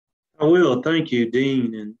I will. Thank you,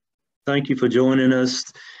 Dean, and thank you for joining us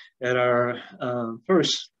at our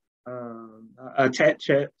first TATT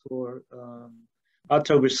chat for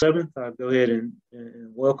October 7th. I'll go ahead and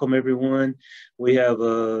welcome everyone. We have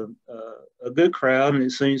a good crowd, and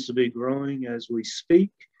it seems to be growing as we speak.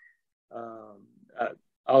 I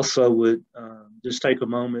also would just take a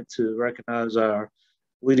moment to recognize our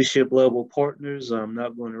leadership level partners. I'm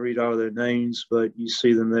not going to read all their names, but you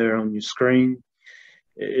see them there on your screen.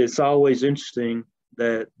 It's always interesting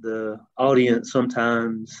that the audience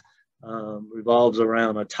sometimes revolves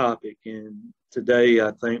around a topic. And today,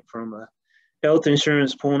 I think from a health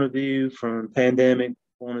insurance point of view, from pandemic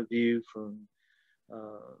point of view, from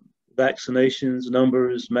vaccinations,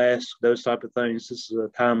 numbers, masks, those type of things, this is a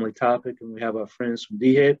timely topic. And we have our friends from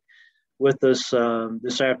DHEC with us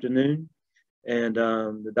this afternoon, and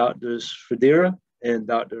the doctors Fredere and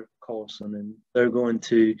Dr. Carlson, and they're going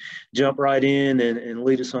to jump right in and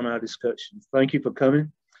lead us on our discussion. Thank you for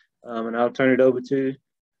coming, and I'll turn it over to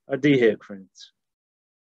our DHEC friends.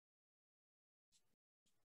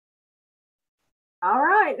 All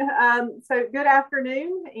right, so good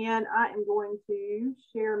afternoon, and I am going to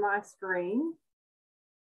share my screen.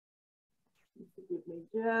 Give me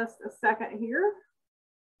just a second here.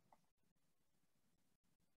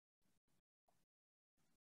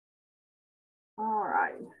 All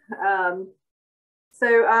right,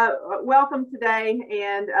 welcome today,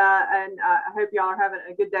 and I hope y'all are having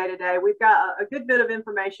a good day today. We've got a good bit of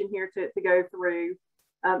information here to go through.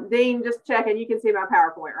 Dean, just checking, you can see my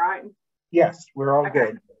PowerPoint, right? Yes, we're all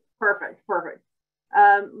good. Perfect, perfect.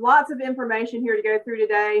 Lots of information here to go through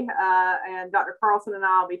today, and Dr. Carlson and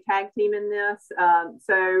I will be tag teaming this.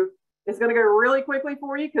 So it's going to go really quickly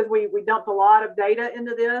for you because we dumped a lot of data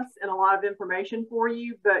into this and a lot of information for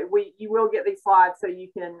you, but you will get these slides so you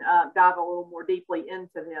can dive a little more deeply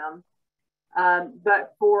into them.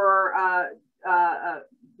 But for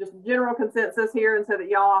just general consensus here, and so that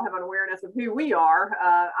y'all have an awareness of who we are,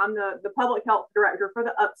 I'm the public health director for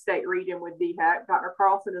the Upstate region with DHEC. Dr.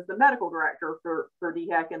 Carlson is the medical director for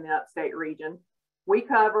DHEC in the Upstate region. We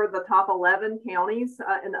cover the top 11 counties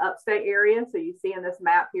in the Upstate area. So you see in this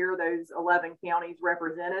map here, those 11 counties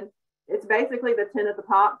represented. It's basically the 10 at the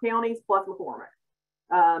top counties plus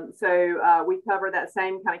McCormick. So we cover that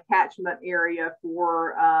same kind of catchment area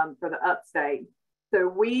for the Upstate. So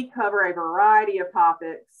we cover a variety of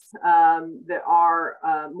topics that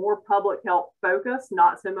are more public health focused,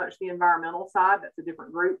 not so much the environmental side. That's a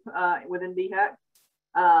different group within DHEC.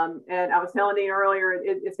 And I was telling Dean earlier,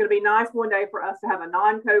 it's going to be nice one day for us to have a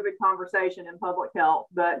non-COVID conversation in public health.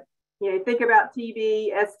 But you know, think about TB,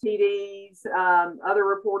 STDs, other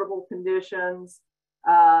reportable conditions,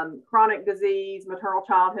 chronic disease, maternal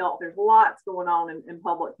child health. There's lots going on in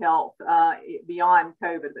public health beyond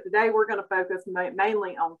COVID. But today we're going to focus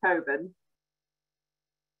mainly on COVID.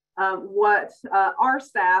 What our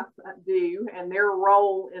staff do and their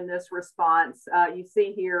role in this response, you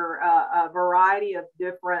see here a variety of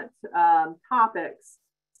different topics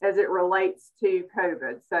as it relates to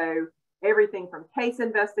COVID. So everything from case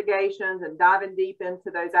investigations and diving deep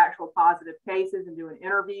into those actual positive cases and doing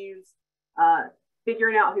interviews,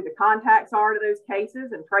 figuring out who the contacts are to those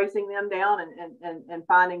cases and tracing them down and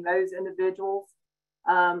finding those individuals.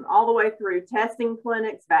 All the way through testing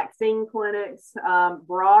clinics, vaccine clinics,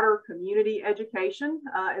 broader community education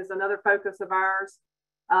is another focus of ours,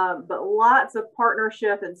 but lots of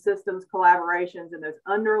partnership and systems collaborations and those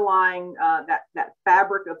underlying, that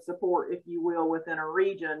fabric of support, if you will, within a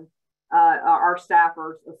region, our staff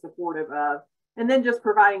are supportive of. And then just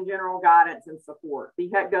providing general guidance and support.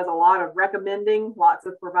 DHEC does a lot of recommending, lots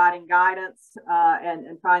of providing guidance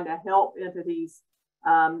and trying to help entities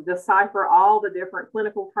decipher all the different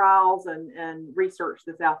clinical trials and research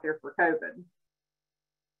that's out there for COVID.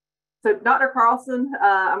 So Dr. Carlson,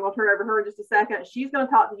 I'm going to turn it over to her in just a second. She's going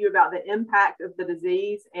to talk to you about the impact of the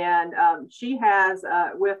disease, and she has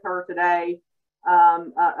with her today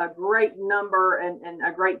a great number and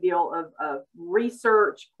a great deal of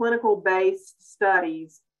research, clinical-based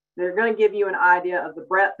studies. They're going to give you an idea of the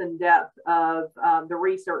breadth and depth of the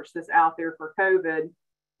research that's out there for COVID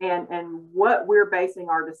and what we're basing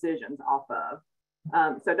our decisions off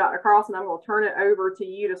of. So Dr. Carlson, I'm going to turn it over to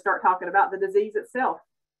you to start talking about the disease itself.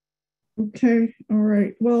 Okay, all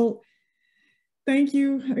right. Well, thank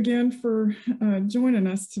you again for joining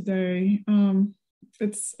us today.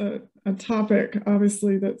 It's a topic,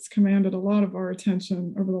 obviously, that's commanded a lot of our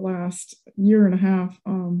attention over the last year and a half,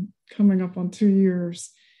 coming up on 2 years.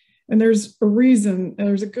 And there's a reason,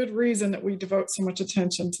 there's a good reason that we devote so much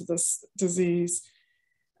attention to this disease.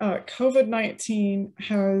 COVID-19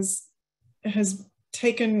 has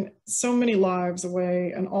taken so many lives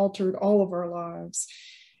away and altered all of our lives.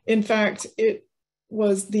 In fact, it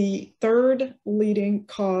was the third leading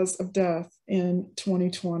cause of death in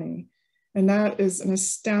 2020. And that is an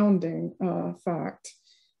astounding fact.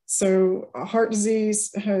 So heart disease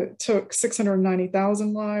took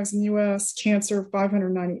 690,000 lives in the US, cancer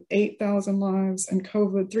 598,000 lives, and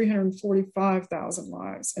COVID 345,000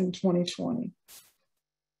 lives in 2020.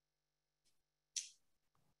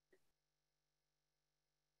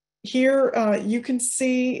 Here you can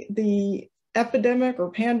see the epidemic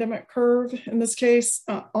or pandemic curve in this case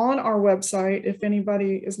on our website. If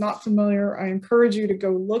anybody is not familiar, I encourage you to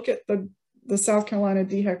go look at the South Carolina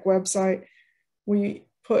DHEC website. We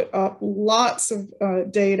put up lots of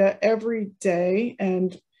data every day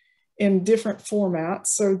and in different formats.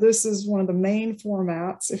 So this is one of the main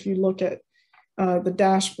formats. If you look at the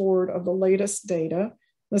dashboard of the latest data,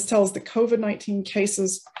 this tells the COVID-19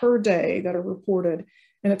 cases per day that are reported.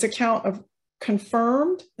 And it's a count of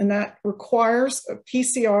confirmed, and that requires a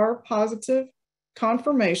PCR positive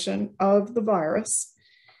confirmation of the virus,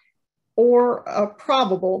 or a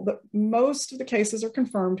probable, but most of the cases are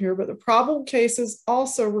confirmed here, but the probable cases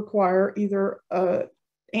also require either an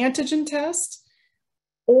antigen test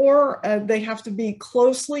or they have to be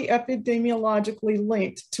closely epidemiologically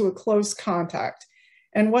linked to a close contact.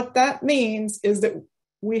 And what that means is that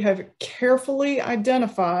we have carefully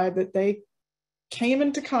identified that they came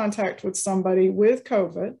into contact with somebody with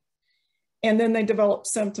COVID, and then they developed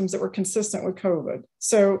symptoms that were consistent with COVID.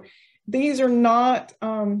 So these are not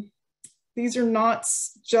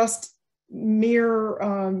just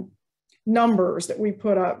mere numbers that we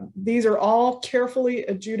put up. These are all carefully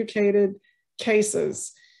adjudicated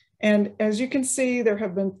cases. And as you can see, there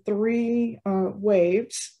have been 3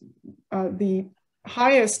 waves. The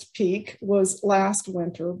highest peak was last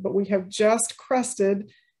winter, but we have just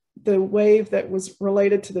crested the wave that was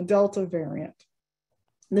related to the Delta variant.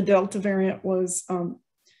 The Delta variant was,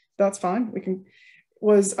 that's fine,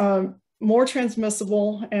 was more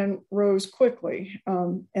transmissible and rose quickly.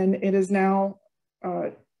 And it is now,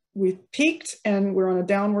 we've peaked and we're on a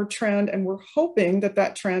downward trend, and we're hoping that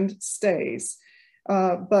that trend stays.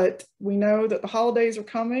 But we know that the holidays are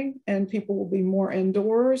coming and people will be more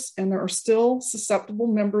indoors, and there are still susceptible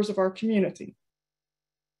members of our community.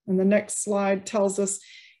 And the next slide tells us,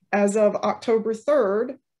 as of October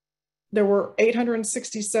 3rd, there were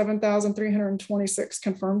 867,326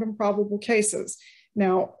 confirmed and probable cases.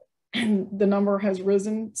 Now, the number has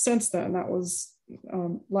risen since then. That was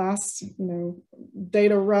last,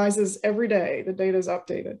 data rises every day. The data is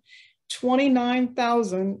updated.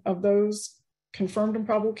 29,000 of those confirmed and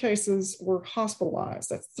probable cases were hospitalized.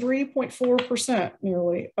 That's 3.4%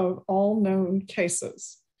 nearly of all known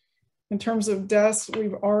cases. In terms of deaths,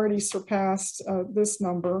 we've already surpassed this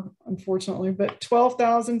number, unfortunately, but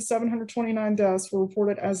 12,729 deaths were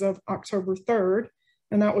reported as of October 3rd,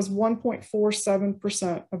 and that was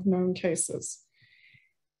 1.47% of known cases.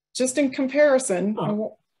 Just in comparison,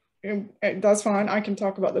 that's fine, I can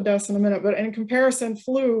talk about the deaths in a minute, but in comparison,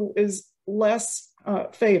 flu is less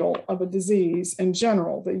fatal of a disease in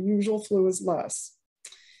general. The usual flu is less.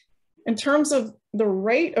 In terms of the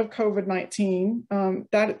rate of COVID-19,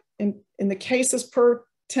 that in the cases per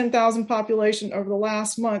 10,000 population over the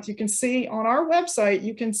last month, you can see on our website,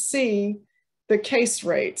 you can see the case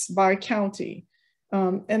rates by county.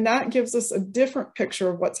 And that gives us a different picture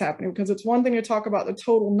of what's happening, because it's one thing to talk about the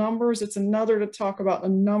total numbers, it's another to talk about the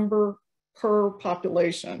number per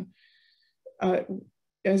population.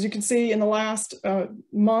 As you can see in the last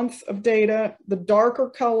month of data, the darker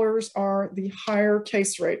colors are the higher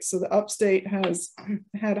case rates. So the Upstate has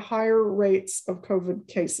had higher rates of COVID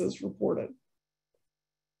cases reported.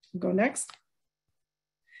 Go next.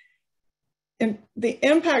 And the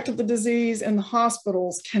impact of the disease in the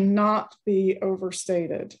hospitals cannot be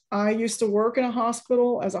overstated. I used to work in a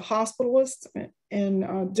hospital as a hospitalist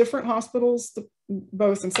in different hospitals,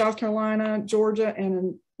 both in South Carolina, Georgia, and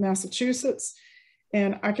in Massachusetts.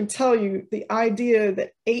 And I can tell you the idea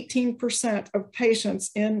that 18% of patients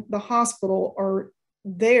in the hospital are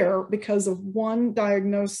there because of one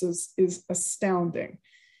diagnosis is astounding.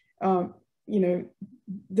 The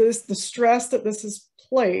stress that this has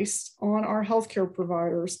placed on our healthcare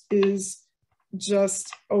providers is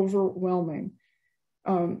just overwhelming.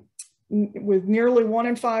 With nearly 1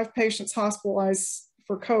 in 5 patients hospitalized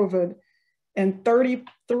for COVID and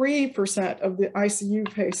 33% of the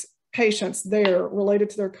ICU patients there related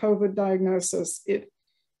to their COVID diagnosis, it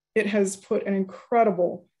has put an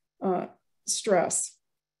incredible stress.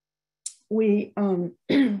 We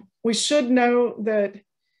should know that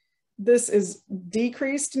this is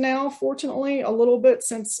decreased now, fortunately, a little bit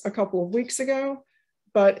since a couple of weeks ago,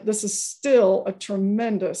 but this is still a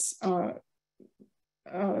tremendous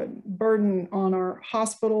burden on our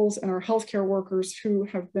hospitals and our healthcare workers who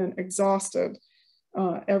have been exhausted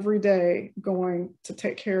every day going to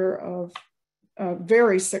take care of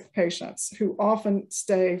very sick patients who often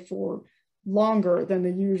stay for longer than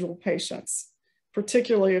the usual patients,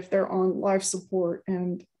 particularly if they're on life support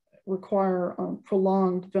and require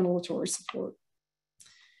prolonged ventilatory support.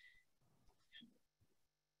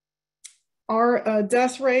 Our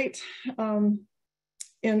death rate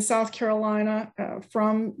in South Carolina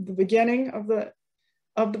from the beginning of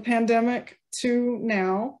the pandemic to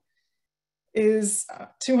now is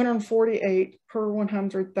 248 per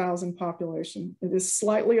 100,000 population. It is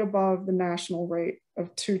slightly above the national rate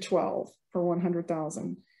of 212 per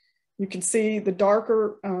 100,000. You can see the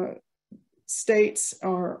darker states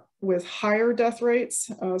are with higher death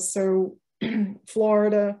rates. So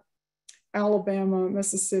Florida, Alabama,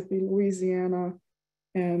 Mississippi, Louisiana,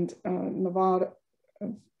 and Nevada. I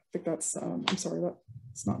think that's, I'm sorry,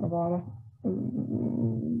 that's not Nevada.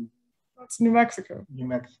 That's New Mexico. New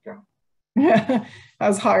Mexico.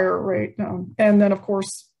 Has higher rate. And then of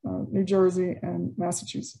course, New Jersey and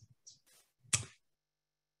Massachusetts.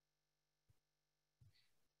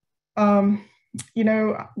 You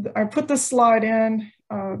know, I put this slide in,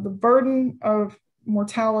 the burden of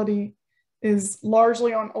mortality is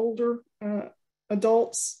largely on older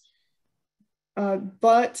adults,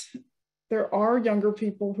 but there are younger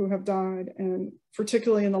people who have died, and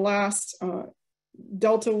particularly in the last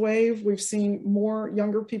Delta wave, we've seen more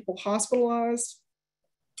younger people hospitalized,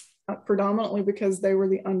 predominantly because they were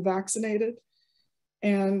the unvaccinated.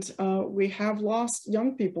 And we have lost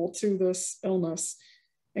young people to this illness,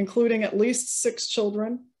 including at least 6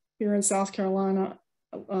 children here in South Carolina,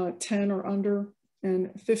 10 or under,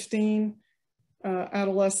 and 15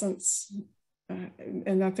 adolescents.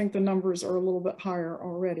 And I think the numbers are a little bit higher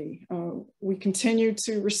already. We continue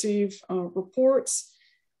to receive reports.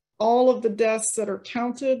 All of the deaths that are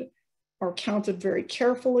counted very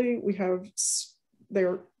carefully. We have,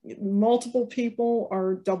 multiple people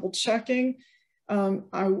are double checking.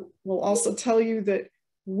 I will also tell you that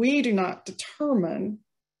we do not determine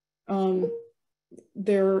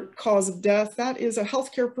their cause of death. That is a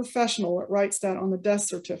healthcare professional that writes that on the death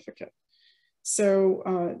certificate.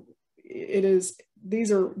 So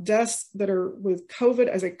these are deaths that are with COVID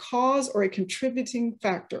as a cause or a contributing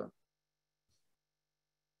factor.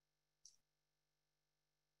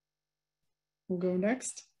 We'll go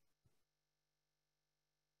next.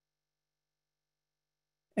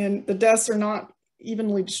 And the deaths are not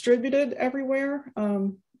evenly distributed everywhere.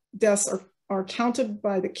 Deaths are counted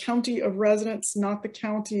by the county of residence, not the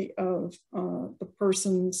county of the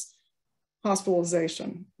person's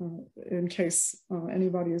hospitalization, in case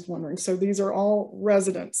anybody is wondering. So these are all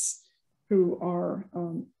residents who are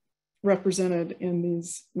represented in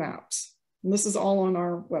these maps. And this is all on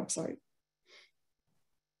our website.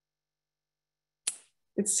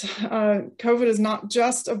 COVID is not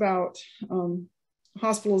just about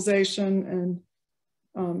hospitalization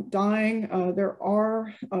and dying. There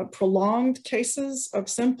are prolonged cases of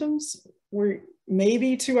symptoms where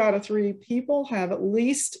maybe 2 out of 3 people have at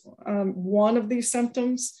least one of these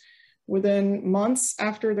symptoms within months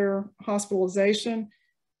after their hospitalization.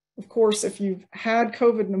 Of course, if you've had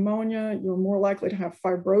COVID pneumonia, you're more likely to have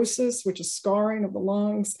fibrosis, which is scarring of the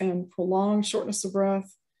lungs, and prolonged shortness of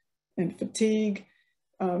breath and fatigue.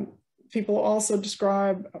 People also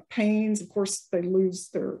describe pains. Of course, they lose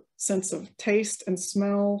their sense of taste and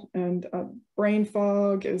smell, and brain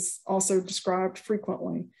fog is also described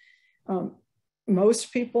frequently.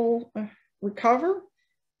 Most people recover,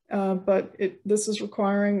 but this is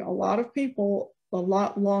requiring a lot of people a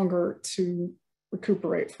lot longer to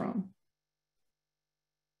recuperate from.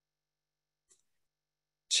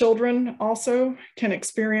 Children also can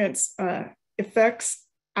experience effects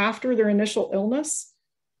after their initial illness.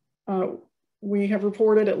 We have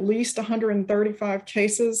reported at least 135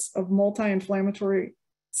 cases of multi-inflammatory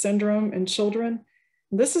syndrome in children.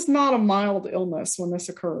 This is not a mild illness when this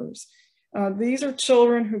occurs. These are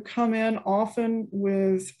children who come in often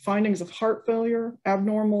with findings of heart failure,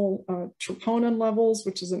 abnormal troponin levels,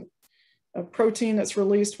 which is a protein that's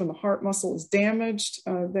released when the heart muscle is damaged.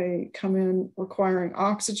 They come in requiring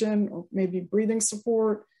oxygen or maybe breathing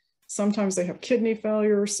support. Sometimes they have kidney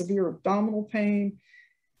failure, severe abdominal pain.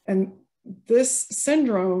 And this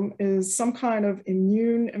syndrome is some kind of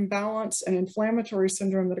immune imbalance and inflammatory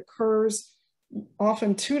syndrome that occurs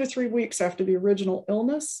often 2 to 3 weeks after the original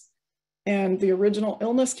illness. And the original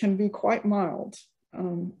illness can be quite mild.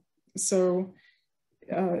 It's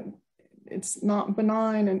not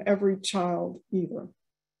benign in every child either.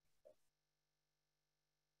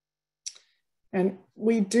 And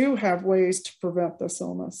we do have ways to prevent this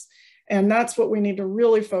illness. And that's what we need to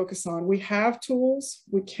really focus on. We have tools.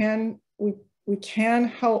 We can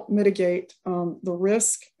help mitigate the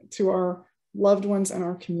risk to our loved ones and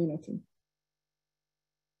our community.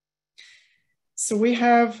 So we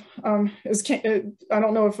have, I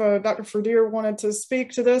don't know if Dr. Fredere wanted to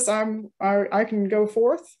speak to this. I can go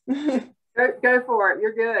forth. Go for it.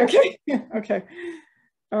 You're good. Okay. Okay.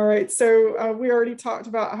 All right. So we already talked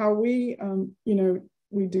about how we,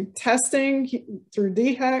 we do testing through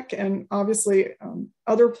DHEC, and obviously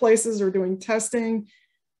other places are doing testing,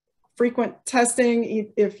 frequent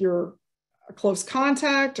testing, if you're a close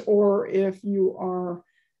contact or if you are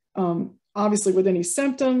obviously with any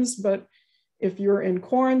symptoms. But if you're in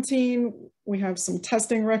quarantine, we have some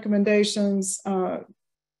testing recommendations.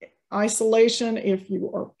 Isolation if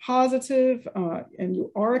you are positive and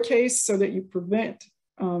you are a case, so that you prevent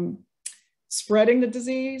spreading the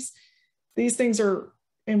disease. These things are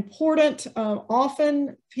important.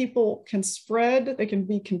 Often people can spread, they can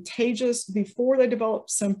be contagious before they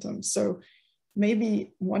develop symptoms. So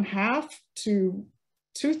maybe 1/2 to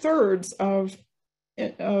 2/3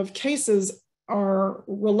 of cases are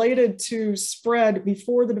related to spread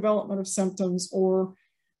before the development of symptoms, or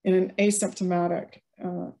in an asymptomatic,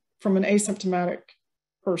 from an asymptomatic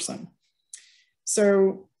person.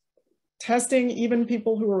 So testing even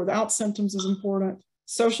people who are without symptoms is important.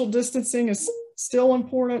 Social distancing is still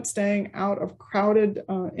important, staying out of crowded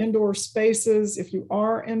indoor spaces. If you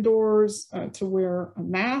are indoors, to wear a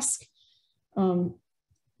mask,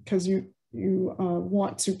 because you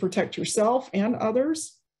want to protect yourself and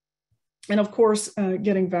others. And of course,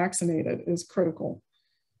 getting vaccinated is critical.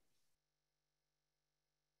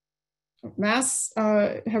 Masks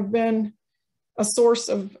have been a source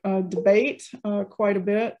of debate quite a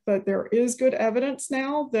bit, but there is good evidence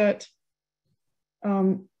now that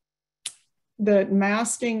that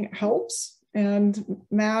masking helps, and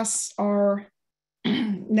masks are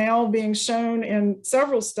now being shown in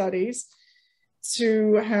several studies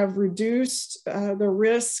to have reduced the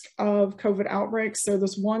risk of COVID outbreaks. So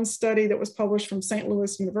this one study that was published from St.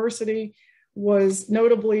 Louis University was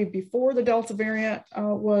notably before the Delta variant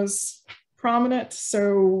was prominent.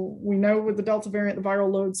 So we know with the Delta variant, the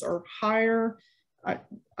viral loads are higher.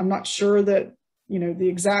 I'm not sure that, the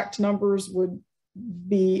exact numbers would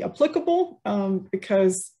be applicable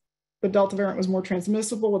because the Delta variant was more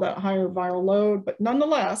transmissible with that higher viral load. But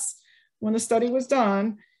nonetheless, when the study was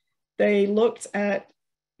done, they looked at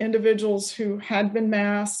individuals who had been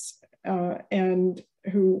masked and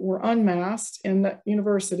who were unmasked in the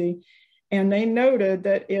university. And they noted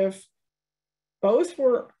that if both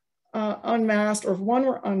were unmasked, or if one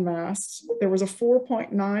were unmasked, there was a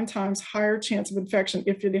 4.9 times higher chance of infection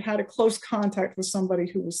if you had a close contact with somebody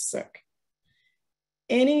who was sick.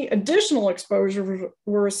 Any additional exposure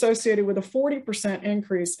were associated with a 40%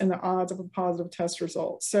 increase in the odds of a positive test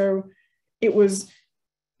result. So it was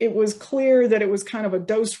clear that it was kind of a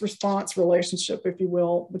dose-response relationship, if you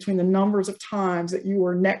will, between the numbers of times that you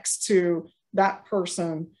were next to that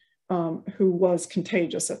person who was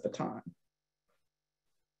contagious at the time.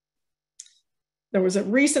 There was a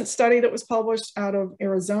recent study that was published out of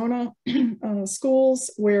Arizona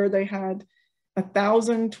schools where they had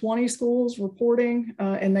 1,020 schools reporting,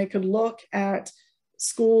 and they could look at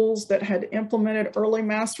schools that had implemented early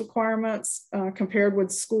mask requirements compared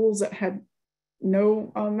with schools that had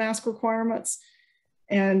no mask requirements.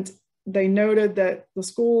 And they noted that the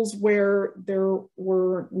schools where there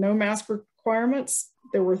were no mask requirements,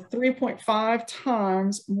 there were 3.5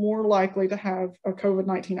 times more likely to have a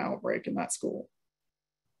COVID-19 outbreak in that school.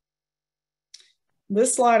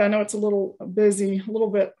 This slide, I know it's a little busy, a little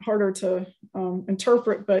bit harder to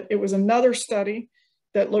interpret, but it was another study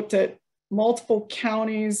that looked at multiple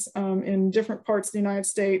counties in different parts of the United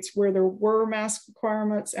States where there were mask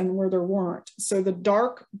requirements and where there weren't. So the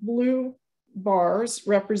dark blue bars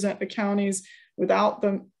represent the counties without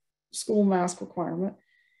the school mask requirement,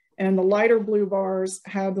 and the lighter blue bars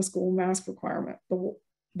had the school mask requirement.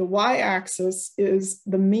 The y-axis is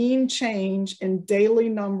the mean change in daily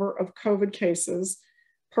number of COVID cases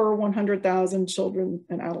per 100,000 children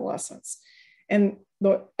and adolescents. And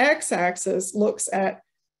the x-axis looks at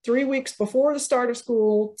 3 weeks before the start of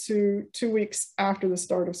school to 2 weeks after the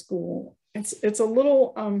start of school. It's a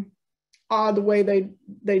little odd the way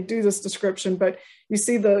they do this description, but you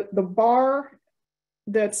see the bar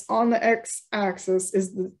that's on the x-axis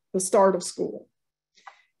is the start of school.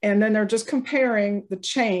 And then they're just comparing the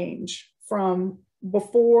change from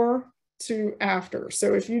before to after.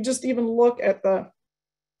 So if you just even look at the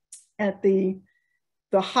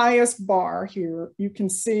highest bar here, you can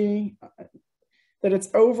see that it's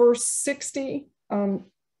over 60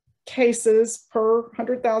 cases per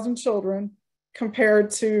 100,000 children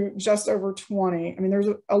compared to just over 20. I mean, there's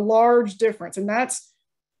a large difference, and that's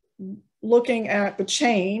looking at the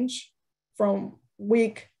change from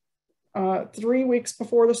 3 weeks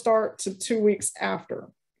before the start to 2 weeks after.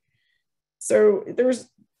 So there's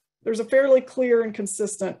a fairly clear and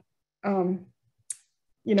consistent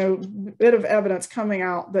bit of evidence coming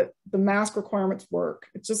out that the mask requirements work.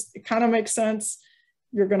 It kind of makes sense.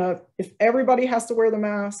 If everybody has to wear the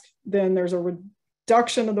mask, then there's a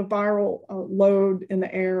reduction of the viral load in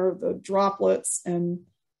the air, the droplets and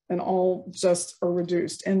all just are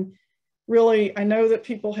reduced. And really, I know that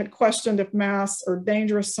people had questioned if masks are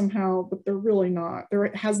dangerous somehow, but they're really not.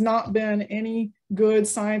 There has not been any good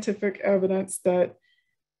scientific evidence that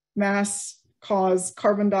masks cause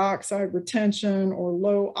carbon dioxide retention or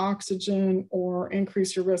low oxygen or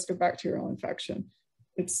increase your risk of bacterial infection.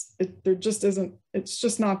 It's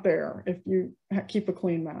just not there if you keep a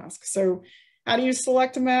clean mask. So how do you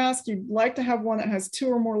select a mask? You'd like to have one that has 2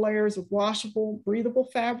 or more layers of washable, breathable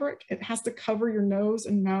fabric. It has to cover your nose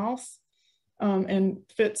and mouth and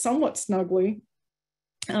fit somewhat snugly.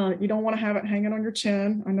 You don't want to have it hanging on your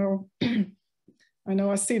chin. I know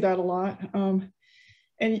I see that a lot.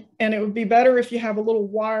 And it would be better if you have a little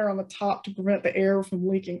wire on the top to prevent the air from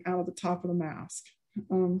leaking out of the top of the mask.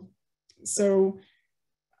 So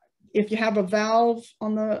if you have a valve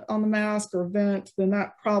on the mask or vent, then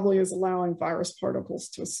that probably is allowing virus particles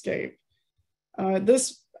to escape.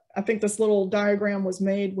 I think this little diagram was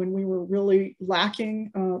made when we were really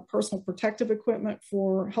lacking personal protective equipment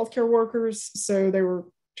for healthcare workers. So they were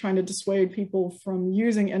trying to dissuade people from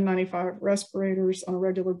using N95 respirators on a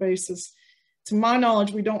regular basis. To my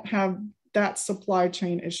knowledge, we don't have that supply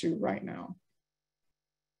chain issue right now.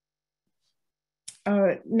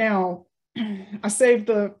 Now, I saved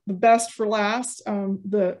the best for last,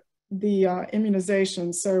 the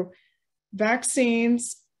immunization. So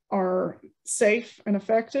vaccines are safe and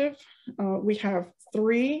effective. We have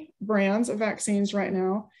 3 brands of vaccines right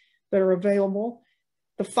now that are available.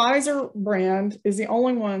 The Pfizer brand is the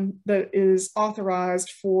only one that is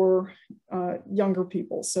authorized for younger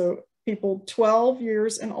people. So people 12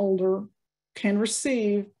 years and older can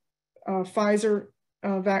receive Pfizer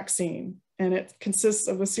vaccine, and it consists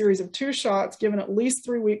of a series of 2 shots given at least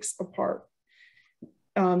 3 weeks apart.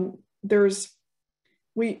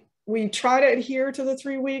 We try to adhere to the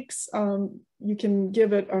 3 weeks. You can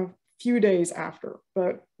give it a few days after,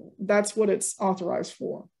 but that's what it's authorized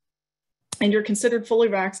for. And you're considered fully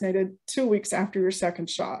vaccinated 2 weeks after your 2nd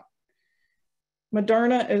shot.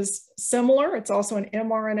 Moderna is similar. It's also an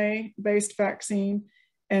mRNA-based vaccine,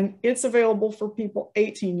 and it's available for people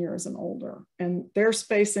 18 years and older, and their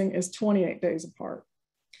spacing is 28 days apart.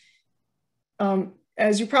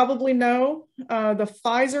 As you probably know, the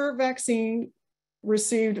Pfizer vaccine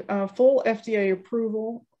received full FDA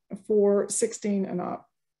approval for 16 and up,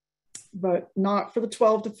 but not for the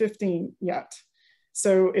 12 to 15 yet.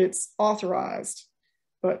 So it's authorized,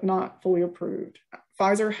 but not fully approved.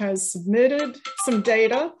 Pfizer has submitted some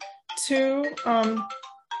data to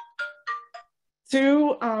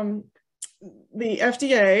the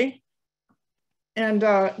FDA, and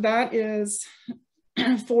that is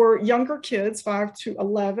for younger kids, 5 to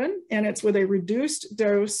 11, and it's with a reduced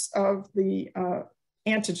dose of the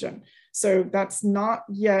antigen. So that's not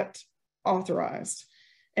yet authorized,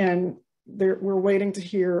 and we're waiting to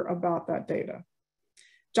hear about that data.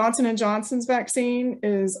 Johnson & Johnson's vaccine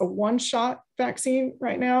is a 1-shot vaccine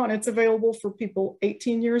right now, and it's available for people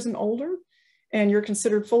 18 years and older, and you're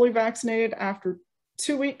considered fully vaccinated after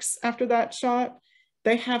 2 weeks after that shot.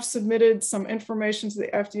 They have submitted some information to the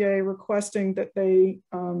FDA requesting that they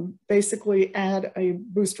basically add a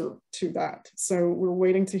booster to that. So we're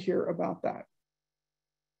waiting to hear about that.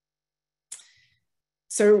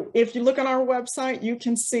 So if you look on our website, you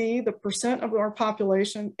can see the percent of our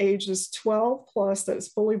population ages 12 plus that is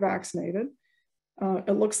fully vaccinated.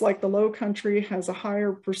 It looks like the Low Country has a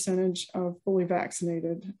higher percentage of fully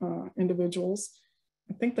vaccinated individuals.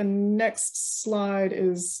 I think the next slide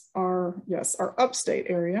is our upstate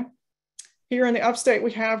area. Here in the upstate,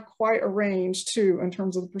 we have quite a range too in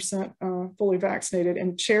terms of the percent fully vaccinated.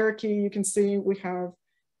 In Cherokee, you can see we have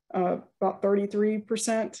about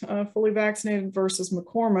 33% fully vaccinated versus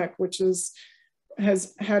McCormick, which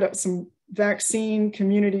has had some vaccine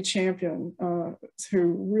community champion who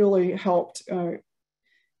really helped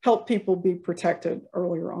people be protected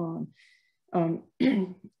earlier on.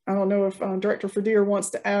 I don't know if Director Fredere wants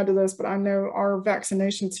to add to this, but I know our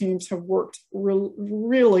vaccination teams have worked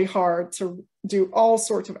really hard to do all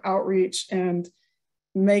sorts of outreach and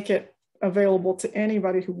make it available to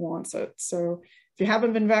anybody who wants it. So if you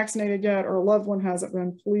haven't been vaccinated yet or a loved one hasn't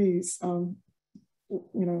been, please,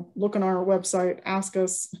 look on our website, ask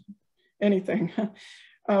us anything.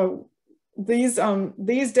 These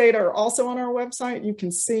data are also on our website. You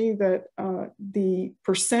can see that the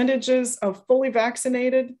percentages of fully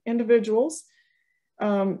vaccinated individuals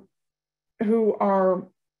who are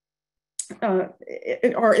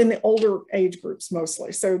in the older age groups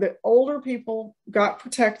mostly. So the older people got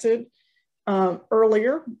protected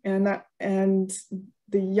earlier, and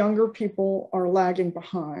the younger people are lagging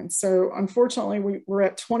behind. So unfortunately, we're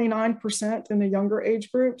at 29% in the younger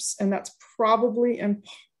age groups, and that's probably in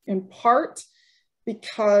part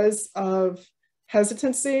because of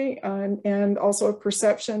hesitancy and also a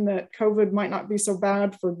perception that COVID might not be so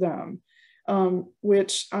bad for them,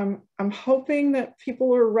 which I'm hoping that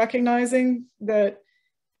people are recognizing that.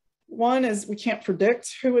 One is we can't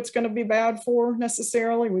predict who it's going to be bad for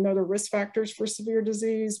necessarily. We know the risk factors for severe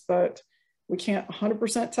disease, but we can't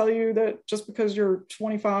 100% tell you that just because you're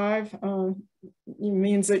 25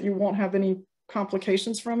 means that you won't have any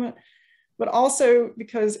complications from it. But also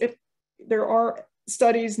because there are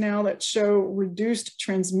studies now that show reduced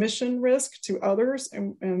transmission risk to others,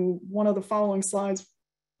 and one of the following slides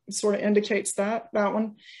sort of indicates that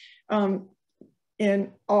one.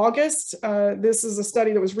 In August, this is a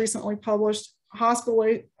study that was recently published.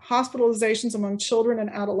 Hospitalizations among children and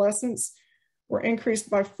adolescents were increased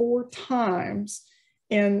by 4 times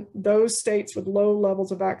in those states with low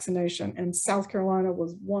levels of vaccination, and South Carolina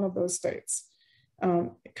was one of those states,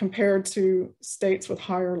 compared to states with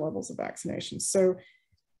higher levels of vaccination. So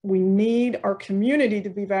we need our community to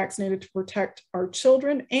be vaccinated to protect our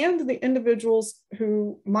children and the individuals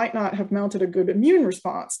who might not have mounted a good immune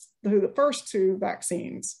response to the first 2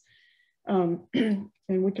 vaccines. And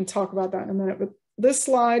we can talk about that in a minute, but this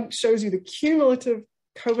slide shows you the cumulative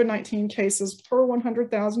COVID-19 cases per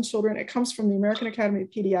 100,000 children. It comes from the American Academy of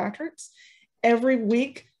Pediatrics. Every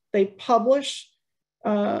week they publish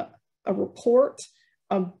a report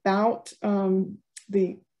about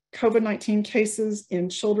the COVID-19 cases in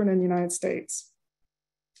children in the United States.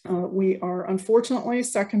 We are unfortunately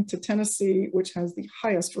second to Tennessee, which has the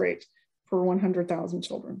highest rate per 100,000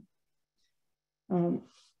 children.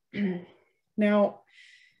 Now,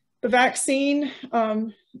 the vaccines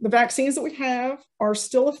that we have are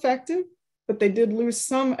still effective, but they did lose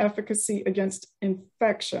some efficacy against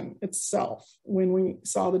infection itself when we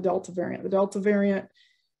saw the Delta variant. The Delta variant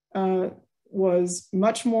was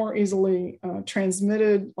much more easily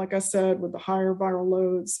transmitted, like I said, with the higher viral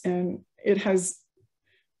loads, and it has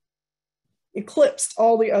eclipsed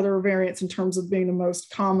all the other variants in terms of being the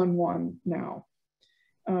most common one now.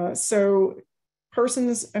 So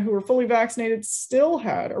persons who were fully vaccinated still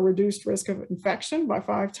had a reduced risk of infection by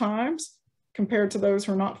 5 times compared to those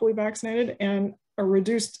who are not fully vaccinated, and a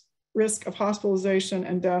reduced risk of hospitalization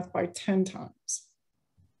and death by 10 times.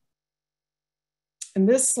 And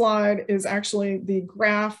this slide is actually the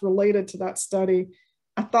graph related to that study.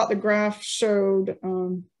 I thought the graph showed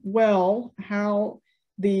well how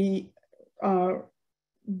the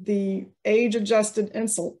age-adjusted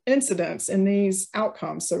incidence in these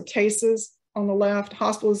outcomes, so cases on the left,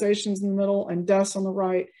 hospitalizations in the middle, and deaths on the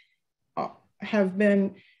right, have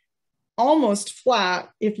been almost flat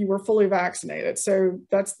if you were fully vaccinated. So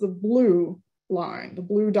that's the blue line, the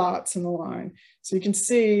blue dots in the line. So you can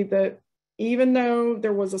see that even though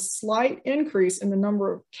there was a slight increase in the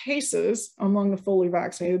number of cases among the fully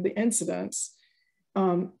vaccinated, the incidence,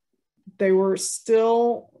 they were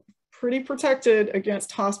still pretty protected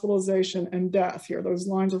against hospitalization and death here. Those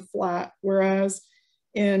lines are flat, whereas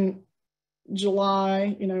in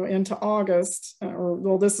July, into August,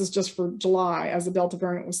 this is just for July as the Delta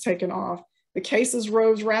variant was taken off, the cases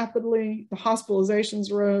rose rapidly, the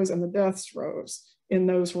hospitalizations rose, and the deaths rose in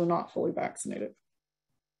those who were not fully vaccinated.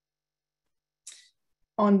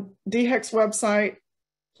 On DHEC's website,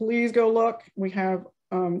 please go look. We have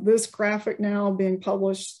this graphic now being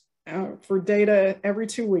published for data every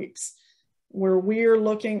 2 weeks, where we're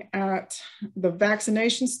looking at the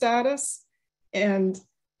vaccination status and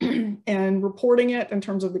reporting it in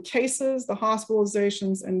terms of the cases, the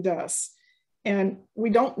hospitalizations, and deaths. And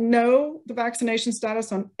we don't know the vaccination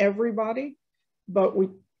status on everybody, but we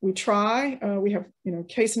try. We have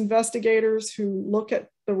case investigators who look at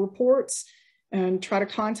the reports and try to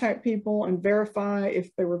contact people and verify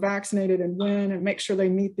if they were vaccinated and when, and make sure they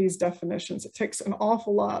meet these definitions. It takes an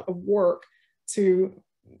awful lot of work to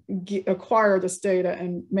acquire this data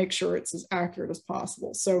and make sure it's as accurate as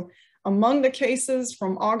possible. So among the cases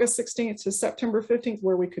from August 16th to September 15th,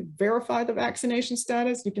 where we could verify the vaccination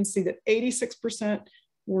status, you can see that 86%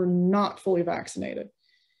 were not fully vaccinated.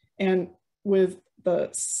 And with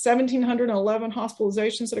the 1,711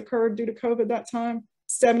 hospitalizations that occurred due to COVID that time,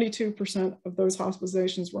 72% of those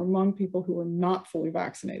hospitalizations were among people who were not fully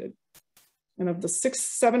vaccinated. And of the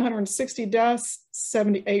 760 deaths,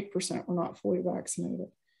 78% were not fully vaccinated.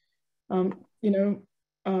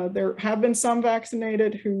 There have been some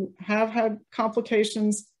vaccinated who have had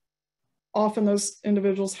complications. Often those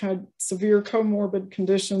individuals had severe comorbid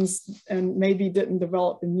conditions and maybe didn't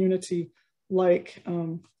develop immunity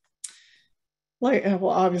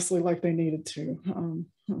obviously like they needed to,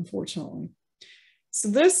 unfortunately. So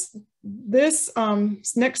this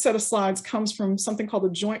next set of slides comes from something called the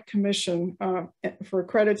Joint Commission for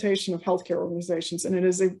Accreditation of Healthcare Organizations. And it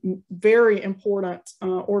is a very important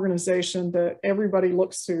organization that everybody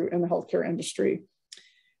looks to in the healthcare industry.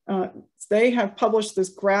 They have published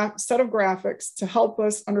this set of graphics to help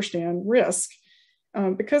us understand risk,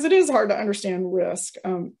 because it is hard to understand risk.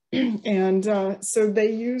 So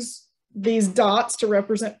they use these dots to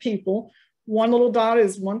represent people. One little dot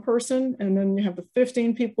is one person, and then you have the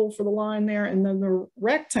 15 people for the line there, and then the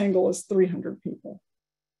rectangle is 300 people.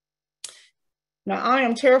 Now, I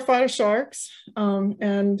am terrified of sharks,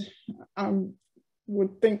 and I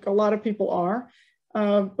would think a lot of people are,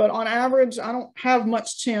 but on average, I don't have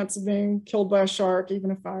much chance of being killed by a shark,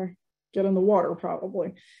 even if I get in the water,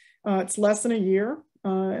 probably. It's less than a year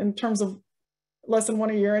in terms of less than one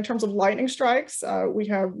a year. In terms of lightning strikes, we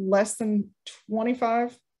have less than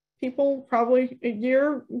 25 people probably a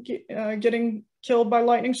year getting killed by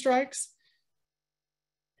lightning strikes.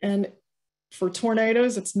 And for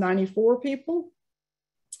tornadoes, it's 94 people.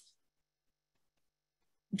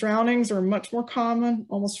 Drownings are much more common.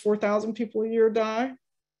 Almost 4,000 people a year die.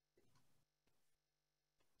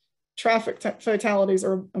 Traffic fatalities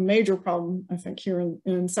are a major problem, I think, here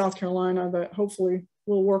in South Carolina that hopefully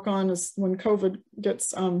we'll work on as when COVID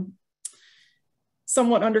gets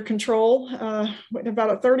somewhat under control.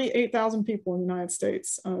 About 38,000 people in the United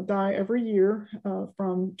States die every year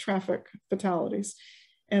from traffic fatalities.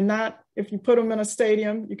 And that, if you put them in a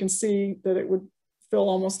stadium, you can see that it would fill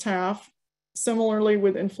almost half. Similarly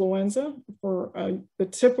with influenza, for the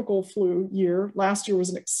typical flu year, last year was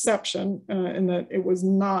an exception in that it was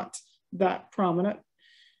not that prominent.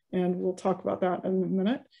 And we'll talk about that in a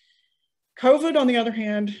minute. COVID, on the other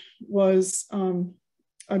hand, was a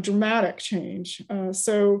dramatic change.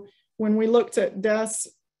 So when we looked at deaths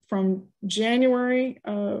from January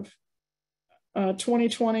of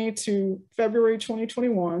 2020 to February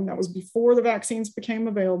 2021, that was before the vaccines became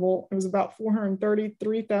available, it was about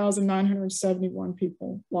 433,971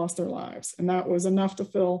 people lost their lives. And that was enough to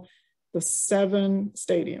fill the 7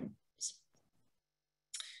 stadiums.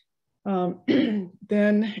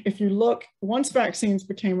 Then if you look, once vaccines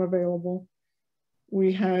became available,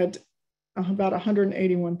 we had about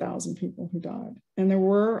 181,000 people who died. And there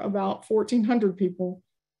were about 1,400 people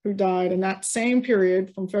who died in that same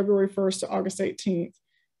period from February 1st to August 18th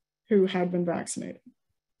who had been vaccinated.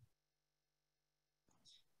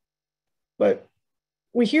 But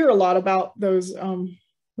we hear a lot about those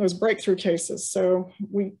breakthrough cases. So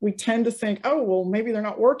we tend to think, oh, well, maybe they're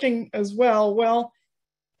not working as well. Well,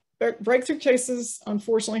 breakthrough cases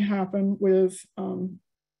unfortunately happen with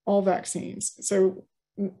all vaccines. So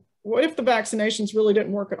what if the vaccinations really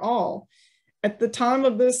didn't work at all? At the time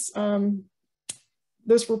of this,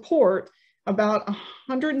 this report, about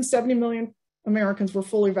 170 million Americans were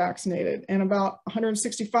fully vaccinated and about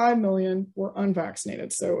 165 million were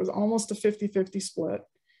unvaccinated. So it was almost a 50-50 split.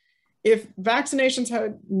 If vaccinations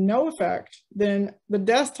had no effect, then the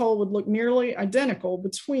death toll would look nearly identical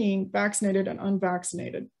between vaccinated and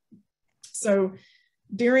unvaccinated. So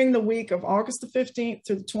during the week of August the 15th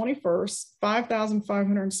to the 21st,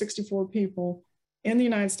 5,564 people in the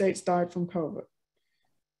United States died from COVID.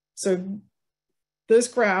 So this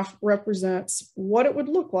graph represents what it would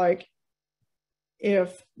look like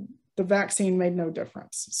if the vaccine made no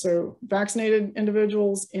difference. So vaccinated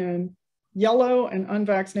individuals in yellow and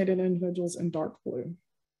unvaccinated individuals in dark blue.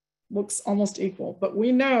 Looks almost equal, but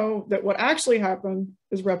we know that what actually happened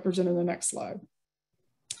is represented in the next slide.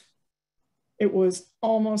 It was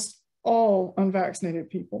almost all unvaccinated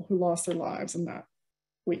people who lost their lives in that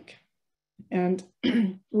week. And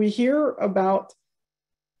we hear about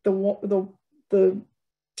the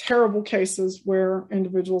terrible cases where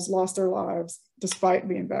individuals lost their lives despite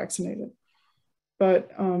being vaccinated.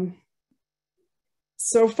 But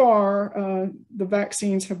so far, the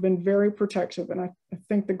vaccines have been very protective, and I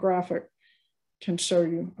think the graphic can show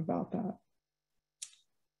you about that.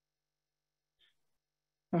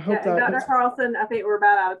 I hope that Dr. Carlson, I think we're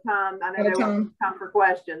about out of time. I know there was time for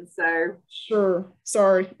questions, so. Sure,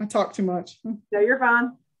 sorry, I talked too much. No, you're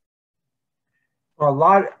fine.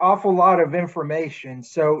 Awful lot of information.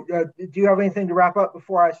 So do you have anything to wrap up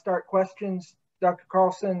before I start questions, Dr.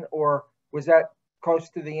 Carlson, or was that close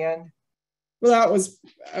to the end? Well, that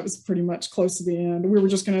was pretty much close to the end. We were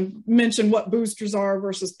just going to mention what boosters are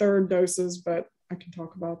versus third doses, but I can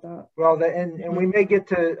talk about that. Well, and we may get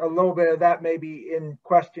to a little bit of that maybe in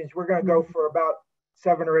questions. We're going to go for about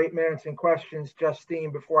 7 or 8 minutes in questions,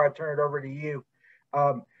 Justine, before I turn it over to you.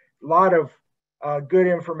 A lot of good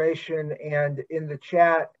information, and in the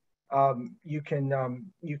chat you can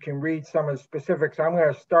read some of the specifics. I'm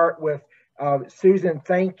going to start with Susan.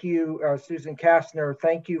 Thank you, Susan Kastner.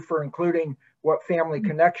 Thank you for including what Family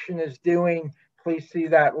Connection is doing. Please see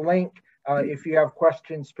that link if you have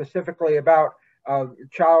questions specifically about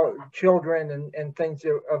children and things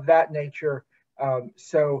of that nature.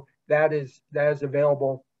 So that is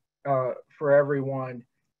available for everyone.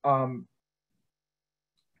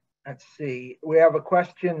 Let's see. We have a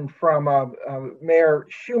question from Mayor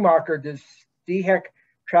Schumacher. Does DHEC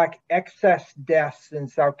track excess deaths in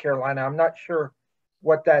South Carolina? I'm not sure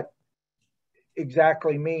what that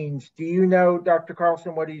exactly means. Do you know, Dr.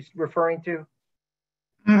 Carlson, what he's referring to?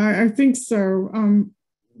 I think so.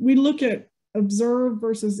 We look at observed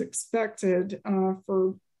versus expected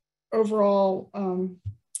for overall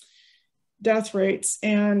death rates.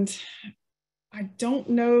 And I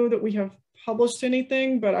don't know that we have published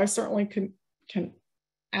anything, but I certainly can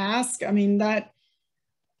ask. I mean, that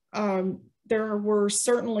there were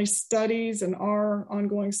certainly studies and are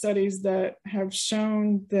ongoing studies that have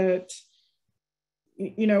shown that,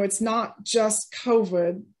 you know, it's not just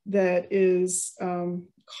COVID that is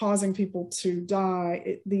causing people to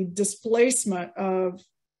die. The displacement of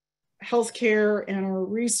healthcare and our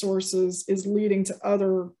resources is leading to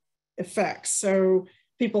other effects. So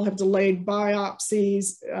people have delayed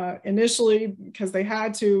biopsies initially because they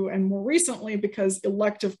had to, and more recently because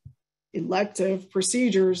elective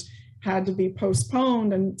procedures had to be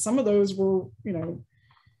postponed. And some of those were, you know,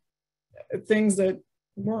 things that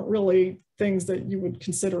weren't really things that you would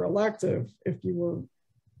consider elective if you were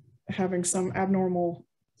having some abnormal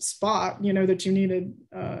spot, you know, that you needed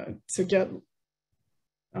to get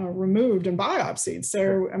removed and biopsied.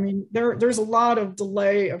 So, I mean, there's a lot of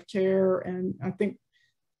delay of care, and I think,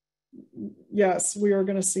 yes, we are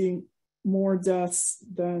going to see more deaths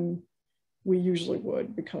than we usually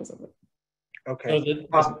would because of it. Okay. So the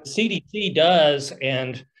CDC does,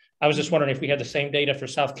 and I was just wondering if we had the same data for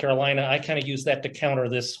South Carolina. I kind of use that to counter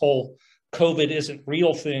this whole COVID isn't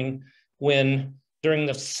real thing. When during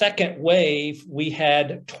the second wave, we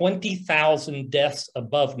had 20,000 deaths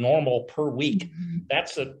above normal per week. Mm-hmm.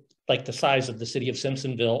 That's like the size of the city of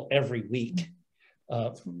Simpsonville every week,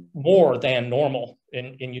 more than normal.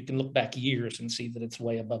 And you can look back years and see that it's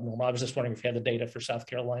way above normal. I was just wondering if you had the data for South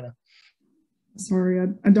Carolina. Sorry,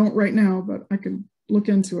 I don't right now, but I could look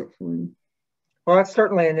into it for you. Well, that's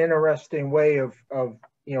certainly an interesting way of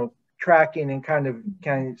you know, tracking and kind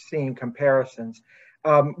of seeing comparisons.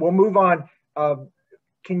 We'll move on.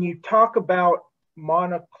 Can you talk about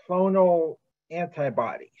monoclonal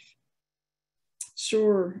antibodies?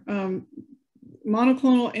 Sure.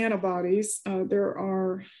 Monoclonal antibodies, there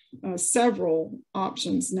are several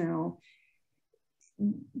options now.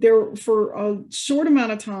 For a short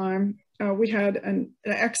amount of time, we had an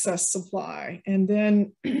excess supply, and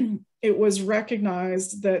then it was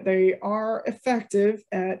recognized that they are effective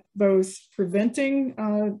at both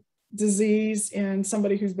preventing disease in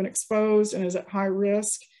somebody who's been exposed and is at high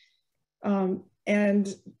risk,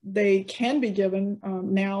 and they can be given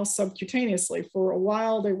now subcutaneously. For a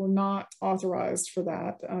while, they were not authorized for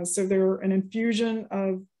that. So they're an infusion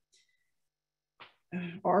of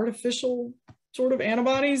artificial sort of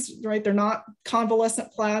antibodies, right? They're not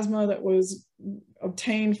convalescent plasma that was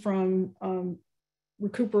obtained from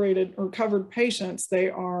recuperated or recovered patients. They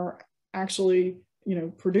are actually, you know,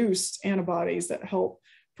 produced antibodies that help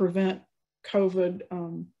prevent COVID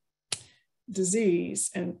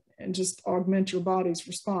disease and just augment your body's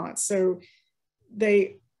response. So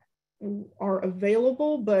they are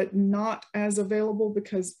available, but not as available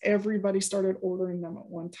because everybody started ordering them at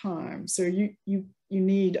one time. So you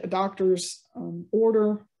need a doctor's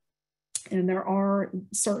order, and there are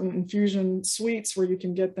certain infusion suites where you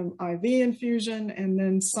can get them IV infusion, and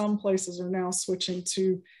then some places are now switching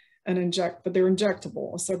to but they're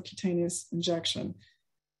injectable, a subcutaneous injection.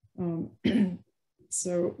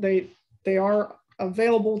 So they are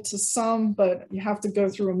available to some, but you have to go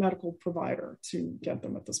through a medical provider to get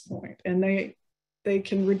them at this point. And they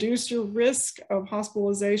can reduce your risk of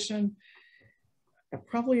hospitalization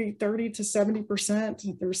probably 30 to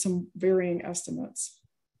 70%. There's some varying estimates.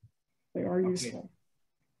 They are useful.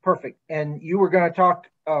 Perfect. And you were going to talk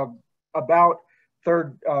about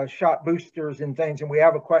third shot boosters and things, and we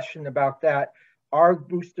have a question about that. Are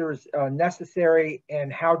boosters necessary,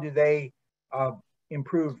 and how do they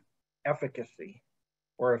improve efficacy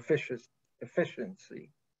or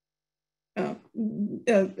efficiency?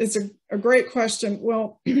 It's a great question.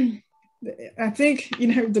 Well, I think,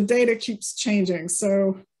 the data keeps changing.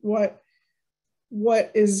 So what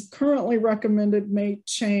is currently recommended may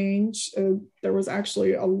change. There was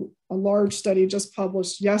actually a large study just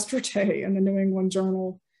published yesterday in the New England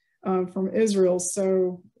Journal from Israel.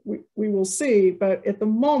 So we will see, but at the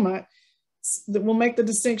moment, we'll make the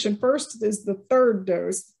distinction. First is the third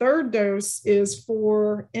dose. Third dose is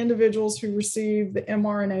for individuals who receive the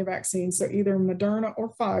mRNA vaccine, so either Moderna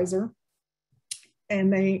or Pfizer,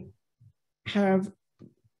 and they have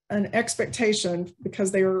an expectation,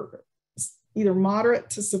 because they are either moderate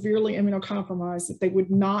to severely immunocompromised, that they would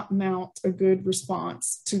not mount a good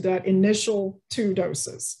response to that initial 2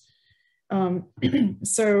 doses.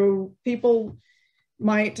 So people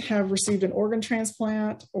might have received an organ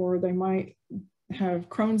transplant, or they might have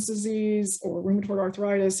Crohn's disease or rheumatoid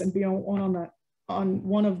arthritis and be on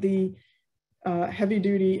one of the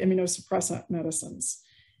heavy-duty immunosuppressant medicines.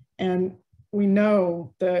 And we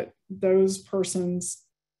know that those persons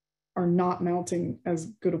are not mounting as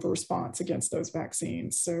good of a response against those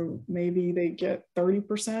vaccines. So maybe they get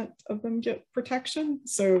 30% of them get protection.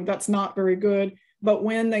 So that's not very good. But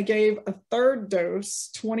when they gave a third dose,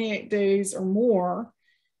 28 days or more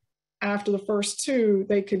after the first 2,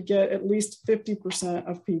 they could get at least 50%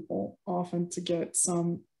 of people often to get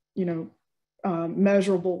some,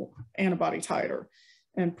 measurable antibody titer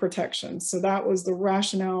and protection. So that was the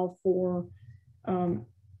rationale for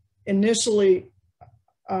initially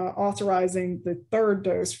authorizing the third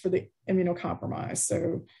dose for the immunocompromised.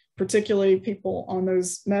 So particularly people on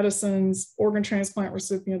those medicines, organ transplant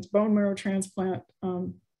recipients, bone marrow transplant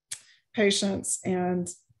patients, and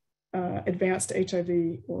advanced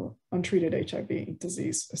HIV or untreated HIV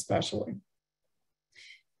disease especially.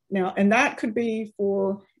 Now, and that could be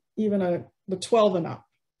for even the 12 and up.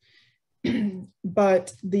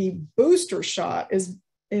 But the booster shot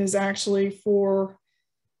is actually for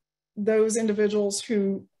those individuals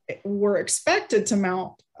who were expected to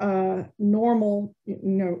mount normal,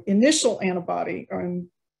 initial antibody and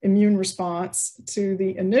immune response to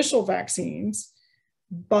the initial vaccines,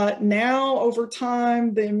 but now over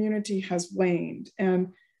time the immunity has waned,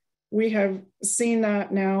 and we have seen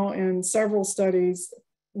that now in several studies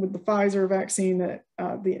with the Pfizer vaccine that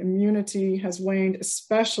the immunity has waned,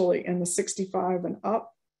 especially in the 65 and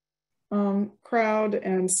up crowd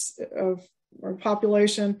and of our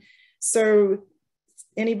population. So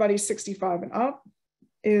anybody 65 and up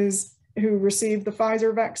who received the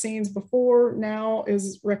Pfizer vaccines before now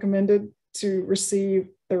is recommended to receive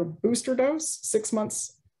their booster dose 6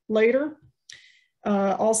 months later.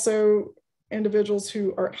 Also, individuals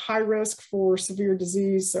who are at high risk for severe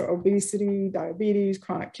disease, so obesity, diabetes,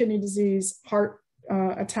 chronic kidney disease, heart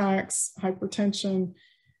attacks, hypertension,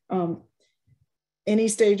 any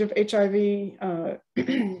stage of HIV.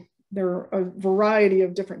 There are a variety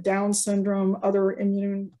of different Down syndrome, other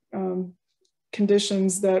immune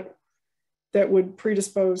conditions that would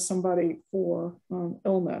predispose somebody for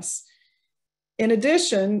illness. In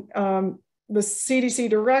addition, the CDC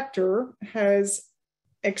director has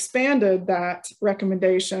expanded that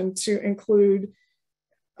recommendation to include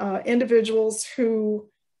individuals who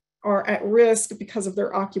are at risk because of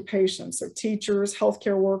their occupation. So teachers,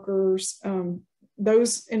 healthcare workers,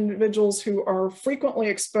 those individuals who are frequently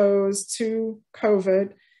exposed to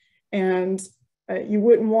COVID, and you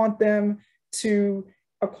wouldn't want them to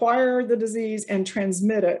acquire the disease and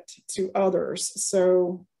transmit it to others.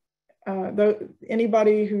 So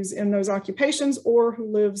anybody who's in those occupations or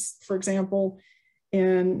who lives, for example,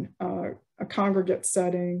 in a congregate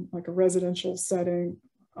setting, like a residential setting,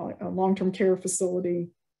 a long-term care facility,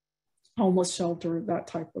 homeless shelter, that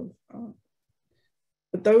type of,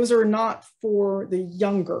 but those are not for the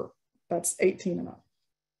younger, that's 18 and up.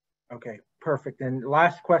 Okay, perfect. And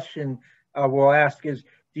last question we'll ask is,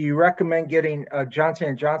 do you recommend getting a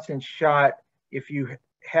Johnson & Johnson shot if you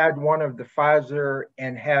had one of the Pfizer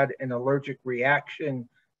and had an allergic reaction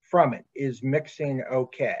from it? Is mixing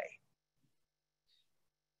okay?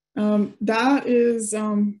 That is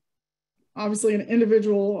obviously an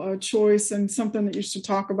individual choice and something that you should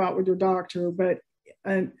talk about with your doctor, but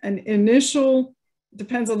an initial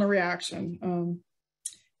depends on the reaction.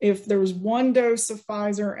 If there was one dose of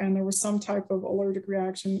Pfizer and there was some type of allergic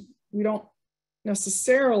reaction, we don't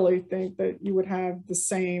necessarily think that you would have the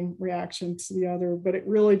same reaction to the other, but it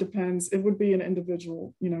really depends. It would be an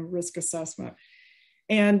individual, risk assessment.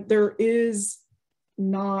 And there is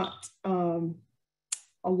not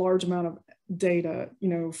a large amount of data,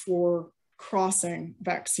 for crossing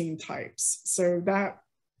vaccine types. So that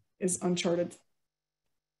is uncharted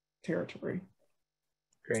territory.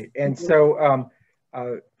 Great. And so,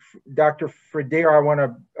 Dr. Fredere, I want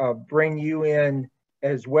to bring you in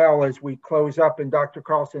as well as we close up. And Dr.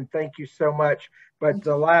 Carlson, thank you so much. But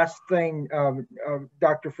the last thing,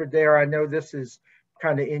 Dr. Fredere, I know this is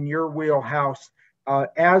kind of in your wheelhouse.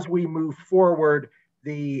 As we move forward,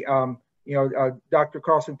 Dr.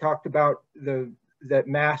 Carlson talked about that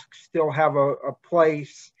masks still have a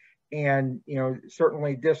place, and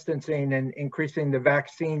certainly distancing and increasing the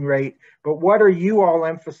vaccine rate. But what are you all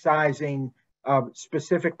emphasizing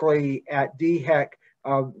specifically at DHEC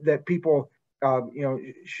that people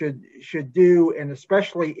should do, and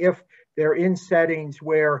especially if they're in settings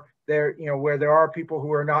where there are people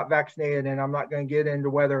who are not vaccinated? And I'm not going to get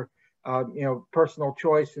into whether personal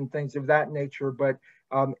choice and things of that nature, but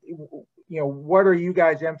what are you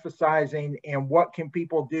guys emphasizing, and what can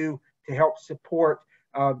people do to help support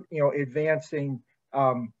advancing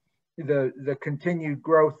the continued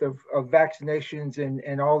growth of vaccinations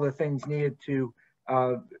and all the things needed to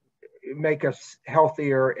make us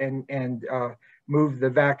healthier and move the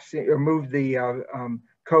vaccine or move the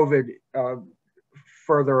COVID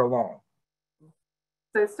further along?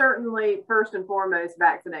 So certainly, first and foremost,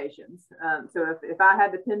 vaccinations. So if I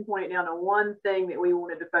had to pinpoint it down to one thing that we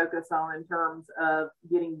wanted to focus on in terms of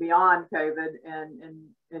getting beyond COVID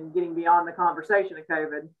and getting beyond the conversation of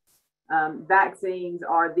COVID, vaccines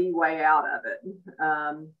are the way out of it.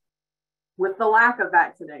 With the lack of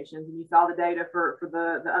vaccinations, and you saw the data for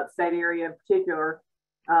the Upstate area in particular,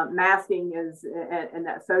 masking and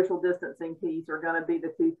that social distancing piece are going to be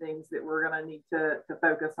the two things that we're going to need to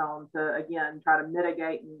focus on to, again, try to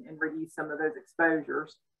mitigate and reduce some of those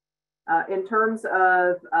exposures. In terms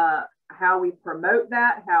of how we promote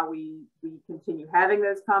that, how we continue having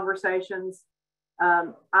those conversations,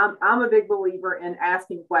 I'm a big believer in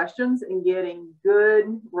asking questions and getting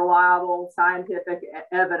good, reliable, scientific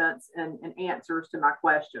evidence and answers to my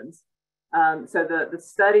questions. So the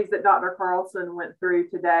studies that Dr. Carlson went through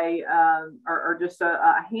today are just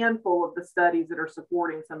a handful of the studies that are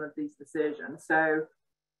supporting some of these decisions. So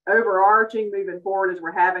overarching, moving forward, as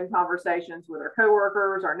we're having conversations with our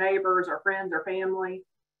coworkers, our neighbors, our friends, our family,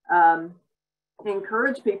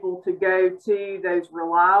 encourage people to go to those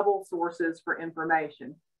reliable sources for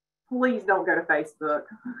information. Please don't go to Facebook.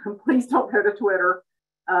 Please don't go to Twitter.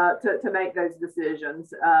 To make those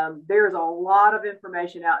decisions. There's a lot of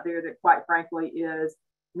information out there that, quite frankly, is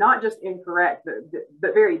not just incorrect,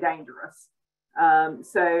 but very dangerous. Go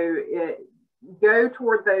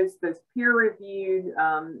toward those peer-reviewed,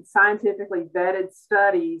 scientifically vetted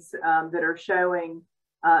studies that are showing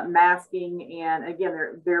masking, and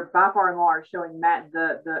again, they're by far and large showing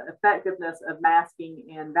the effectiveness of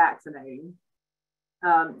masking and vaccinating.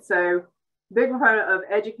 Big proponent of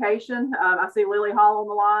education. I see Lily Hall on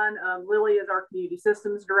the line. Lily is our community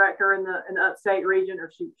systems director in the Upstate region,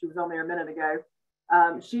 or she was on there a minute ago.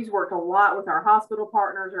 She's worked a lot with our hospital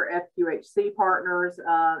partners, our FQHC partners,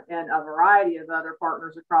 and a variety of other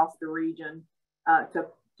partners across the region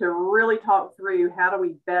to really talk through how do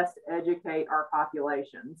we best educate our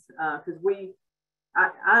populations. Because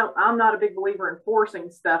I'm not a big believer in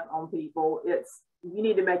forcing stuff on people. You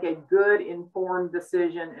need to make a good, informed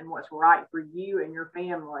decision in what's right for you and your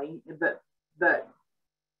family. But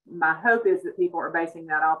my hope is that people are basing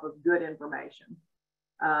that off of good information.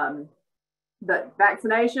 But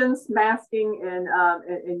vaccinations, masking,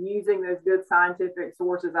 and using those good scientific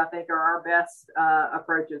sources, I think, are our best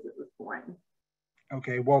approaches at this point.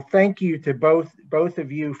 Okay, well, thank you to both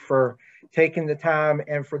of you for taking the time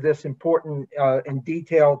and for this important and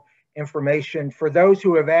detailed information. For those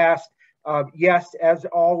who have asked, yes, as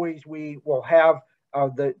always, we will have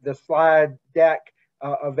the slide deck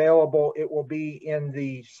available. It will be in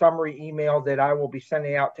the summary email that I will be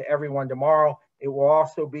sending out to everyone tomorrow. It will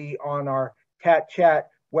also be on our TATT Chat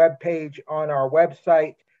webpage on our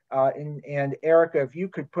website. And Erica, if you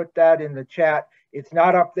could put that in the chat. It's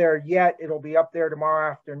not up there yet. It'll be up there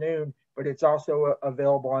tomorrow afternoon, but it's also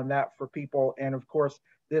available on that for people. And of course,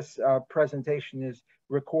 this presentation is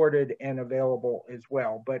recorded and available as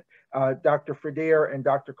well. But Dr. Fredere and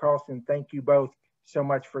Dr. Carlson, thank you both so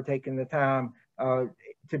much for taking the time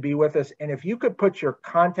to be with us. And if you could put your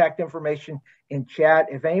contact information in chat,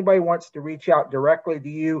 if anybody wants to reach out directly to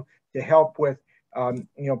you to help with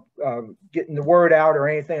getting the word out or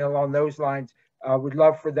anything along those lines, we'd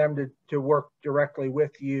love for them to work directly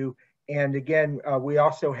with you. And again, we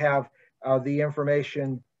also have the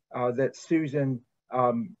information that Susan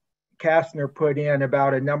Kastner put in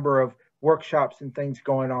about a number of workshops and things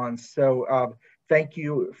going on. So thank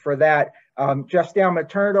you for that. Justin, I'm going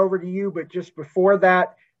to turn it over to you, but just before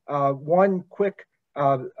that, one quick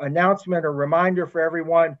announcement or reminder for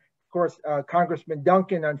everyone. Of course, Congressman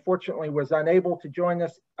Duncan unfortunately was unable to join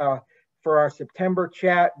us for our September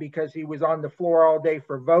chat because he was on the floor all day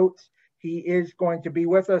for votes. He is going to be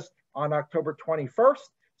with us on October 21st.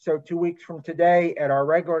 So 2 weeks from today at our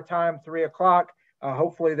regular time, 3 o'clock.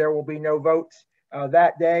 Hopefully there will be no votes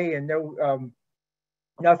that day and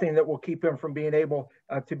nothing that will keep him from being able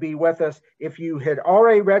to be with us. If you had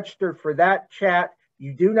already registered for that chat,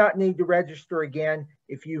 you do not need to register again.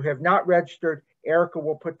 If you have not registered, Erica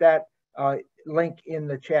will put that link in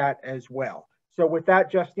the chat as well. So with that,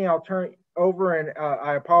 Justine, I'll turn it over, and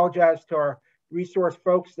I apologize to our resource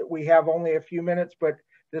folks that we have only a few minutes, but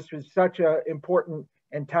this was such an important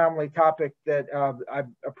and timely topic that I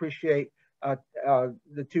appreciate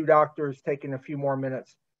the two doctors taking a few more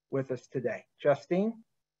minutes with us today. Justine?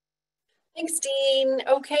 Thanks, Dean.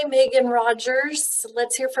 Okay, Megan Rogers,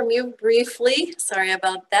 let's hear from you briefly. Sorry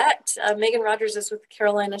about that. Megan Rogers is with the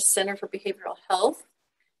Carolina Center for Behavioral Health.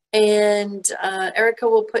 And Erica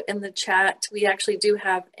will put in the chat, we actually do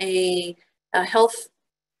have a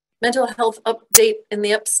mental health update in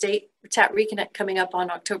the Upstate TATT Reconnect coming up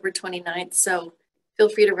on October 29th. So feel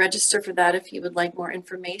free to register for that if you would like more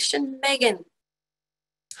information. Megan.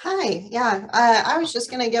 Hi, yeah, I was just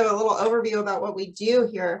going to give a little overview about what we do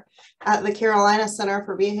here at the Carolina Center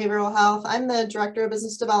for Behavioral Health. I'm the Director of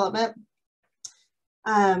Business Development.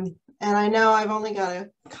 And I know I've only got a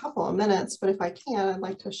couple of minutes, but if I can, I'd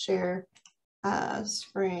like to share a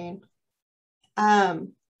screen.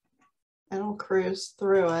 And I'll cruise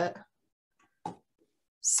through it.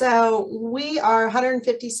 So we are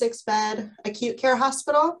 156 bed acute care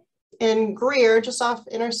hospital in Greer, just off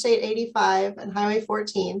Interstate 85 and Highway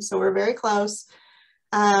 14. So we're very close,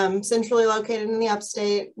 centrally located in the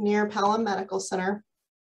Upstate near Pelham Medical Center.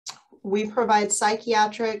 We provide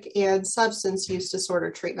psychiatric and substance use disorder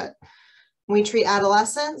treatment. We treat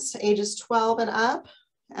adolescents, ages 12 and up,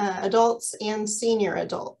 adults and senior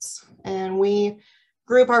adults. And we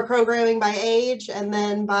group our programming by age and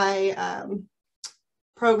then by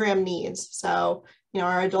program needs. So,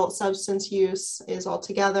 our adult substance use is all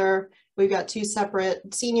together. We've got 2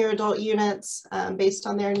 separate senior adult units based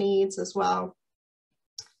on their needs as well.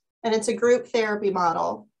 And it's a group therapy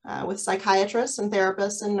model with psychiatrists and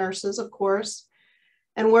therapists and nurses, of course.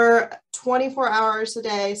 And we're 24 hours a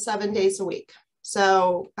day, 7 days a week.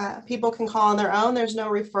 So people can call on their own. There's no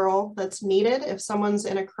referral that's needed. If someone's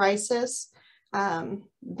in a crisis,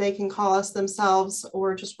 they can call us themselves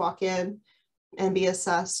or just walk in and be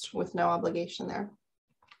assessed with no obligation there.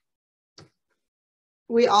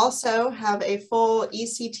 We also have a full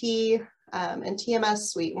ECT and TMS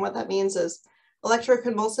suite. And what that means is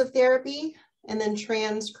electroconvulsive therapy and then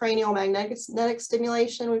transcranial magnetic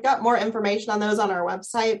stimulation. We've got more information on those on our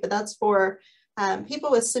website, but that's for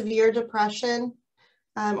people with severe depression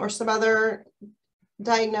or some other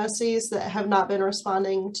diagnoses that have not been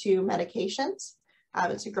responding to medications.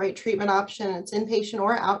 It's a great treatment option. It's inpatient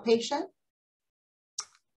or outpatient.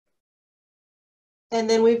 And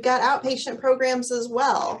then we've got outpatient programs as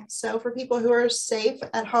well. So for people who are safe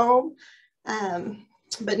at home,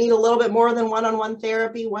 but need a little bit more than one-on-one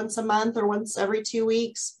therapy once a month or once every 2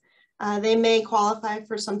 weeks, they may qualify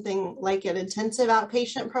for something like an intensive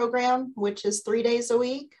outpatient program, which is 3 days a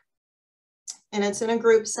week. And it's in a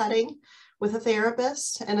group setting with a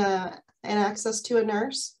therapist and access to a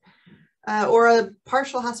nurse. Or a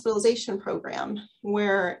partial hospitalization program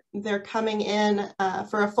where they're coming in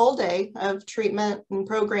for a full day of treatment and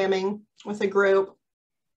programming with a group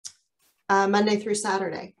Monday through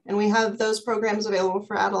Saturday. And we have those programs available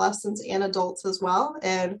for adolescents and adults as well,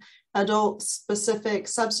 and adult-specific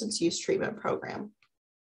substance use treatment program.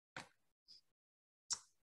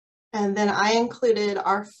 And then I included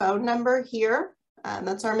our phone number here.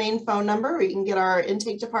 That's our main phone number where you can get our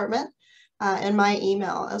intake department and my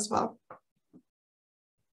email as well.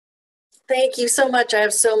 Thank you so much. I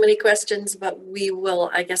have so many questions, but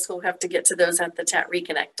I guess we'll have to get to those at the TATT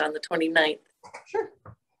Reconnect on the 29th. Sure.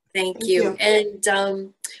 Thank you.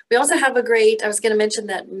 And we also have I was going to mention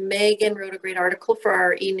that Megan wrote a great article for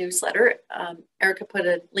our e-newsletter. Erica put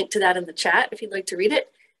a link to that in the chat if you'd like to read it.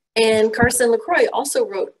 And Carlson LaCroix also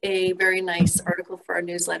wrote a very nice article for our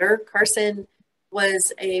newsletter. Carlson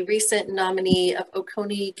was a recent nominee of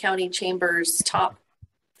Oconee County Chamber's top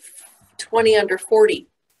 20 under 40.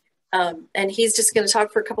 And he's just going to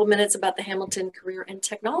talk for a couple minutes about the Hamilton Career and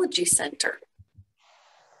Technology Center.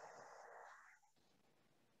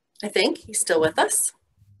 I think he's still with us.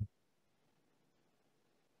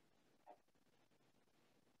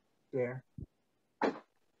 Yeah.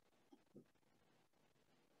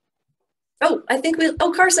 Oh, I think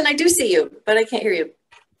oh, Carlson, I do see you, but I can't hear you.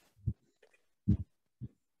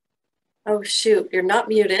 Oh, shoot, you're not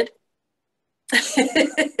muted.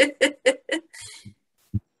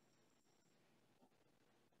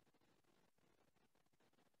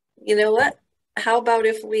 You know what? How about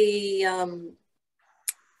if we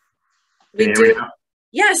do?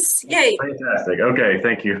 Yes, yay. Fantastic. Okay,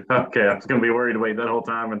 thank you. Okay, I was going to be worried to wait that whole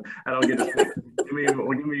time, and I don't get to give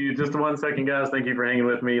me just 1 second, guys. Thank you for hanging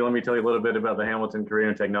with me. Let me tell you a little bit about the Hamilton Career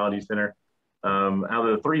and Technology Center. Out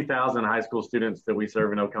of the 3,000 high school students that we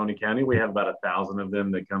serve in Oconee County, we have about 1,000 of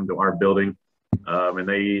them that come to our building, and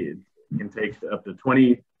they can take up to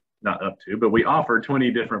 20, not up to, but we offer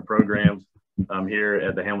 20 different programs here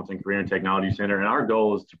at the Hamilton Career and Technology Center. And our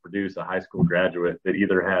goal is to produce a high school graduate that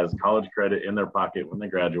either has college credit in their pocket when they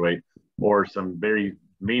graduate or some very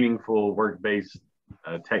meaningful work-based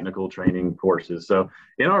technical training courses. So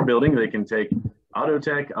in our building, they can take auto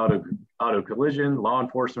tech, auto collision, law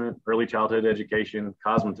enforcement, early childhood education,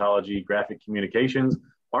 cosmetology, graphic communications,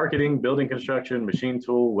 marketing, building construction, machine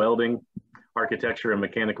tool, welding, architecture and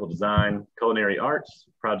mechanical design, culinary arts,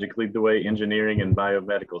 project lead the way, engineering and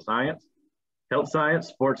biomedical science, health science,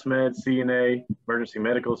 sports med, CNA, emergency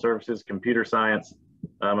medical services, computer science.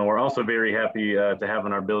 And we're also very happy to have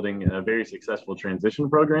in our building a very successful transition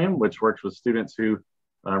program, which works with students who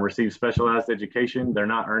receive specialized education. They're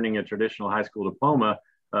not earning a traditional high school diploma,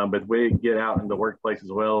 but we get out in the workplace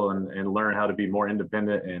as well and learn how to be more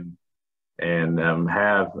independent and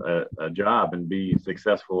have a job and be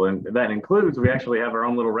successful. And that includes, we actually have our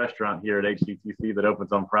own little restaurant here at HCTC that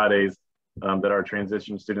opens on Fridays that our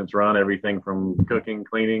transition students run, everything from cooking,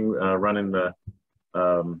 cleaning, running the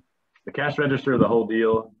cash register, the whole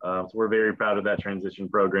deal. So we're very proud of that transition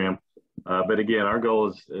program. But again, our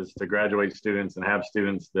goal is to graduate students and have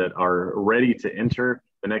students that are ready to enter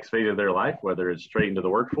the next phase of their life, whether it's straight into the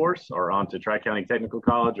workforce or onto Tri-County Technical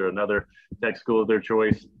College or another tech school of their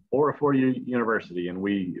choice or a four-year university. And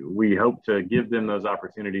we hope to give them those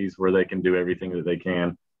opportunities where they can do everything that they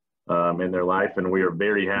can in their life. And we are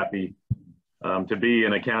very happy to be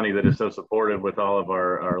in a county that is so supportive with all of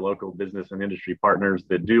our local business and industry partners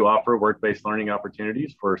that do offer work-based learning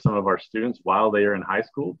opportunities for some of our students while they are in high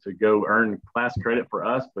school to go earn class credit for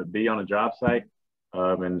us, but be on a job site.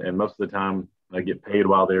 And most of the time get paid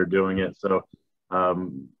while they're doing it. So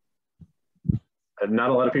not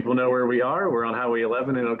a lot of people know where we are. We're on Highway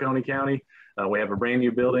 11 in Oconee County. We have a brand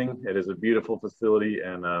new building. It is a beautiful facility,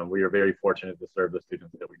 and we are very fortunate to serve the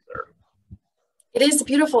students that we serve. It is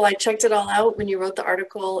beautiful. I checked it all out when you wrote the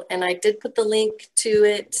article, and I did put the link to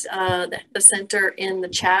it, the center, in the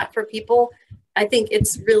chat for people. I think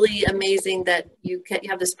it's really amazing that you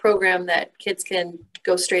have this program that kids can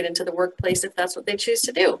go straight into the workplace if that's what they choose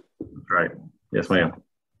to do. Right. Yes, ma'am.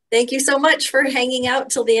 Thank you so much for hanging out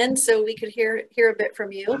till the end so we could hear a bit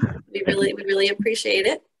from you. We really appreciate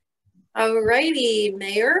it. All righty,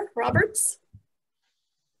 Mayor Roberts.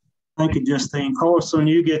 Thank you, Justine. Carlson,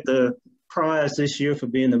 you get the prize this year for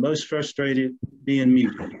being the most frustrated being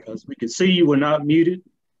muted, because we could see you were not muted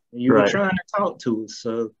and you were trying to talk to us.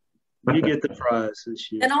 So you get the prize this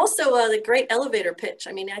year. And also the great elevator pitch.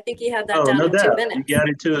 I mean, I think you had that down no in doubt. 2 minutes. You got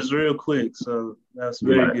it to us real quick. So that's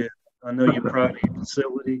very good. I know you're proud of your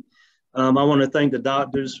facility. I want to thank the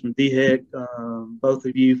doctors from DHEC, both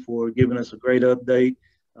of you, for giving us a great update,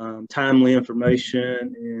 timely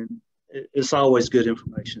information, and it's always good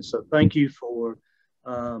information. So thank you for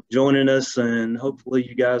joining us, and hopefully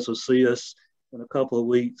you guys will see us in a couple of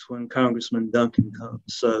weeks when Congressman Duncan comes.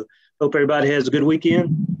 So hope everybody has a good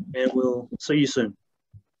weekend, and we'll see you soon.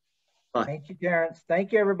 Bye. Thank you, Terrence.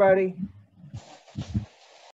 Thank you, everybody.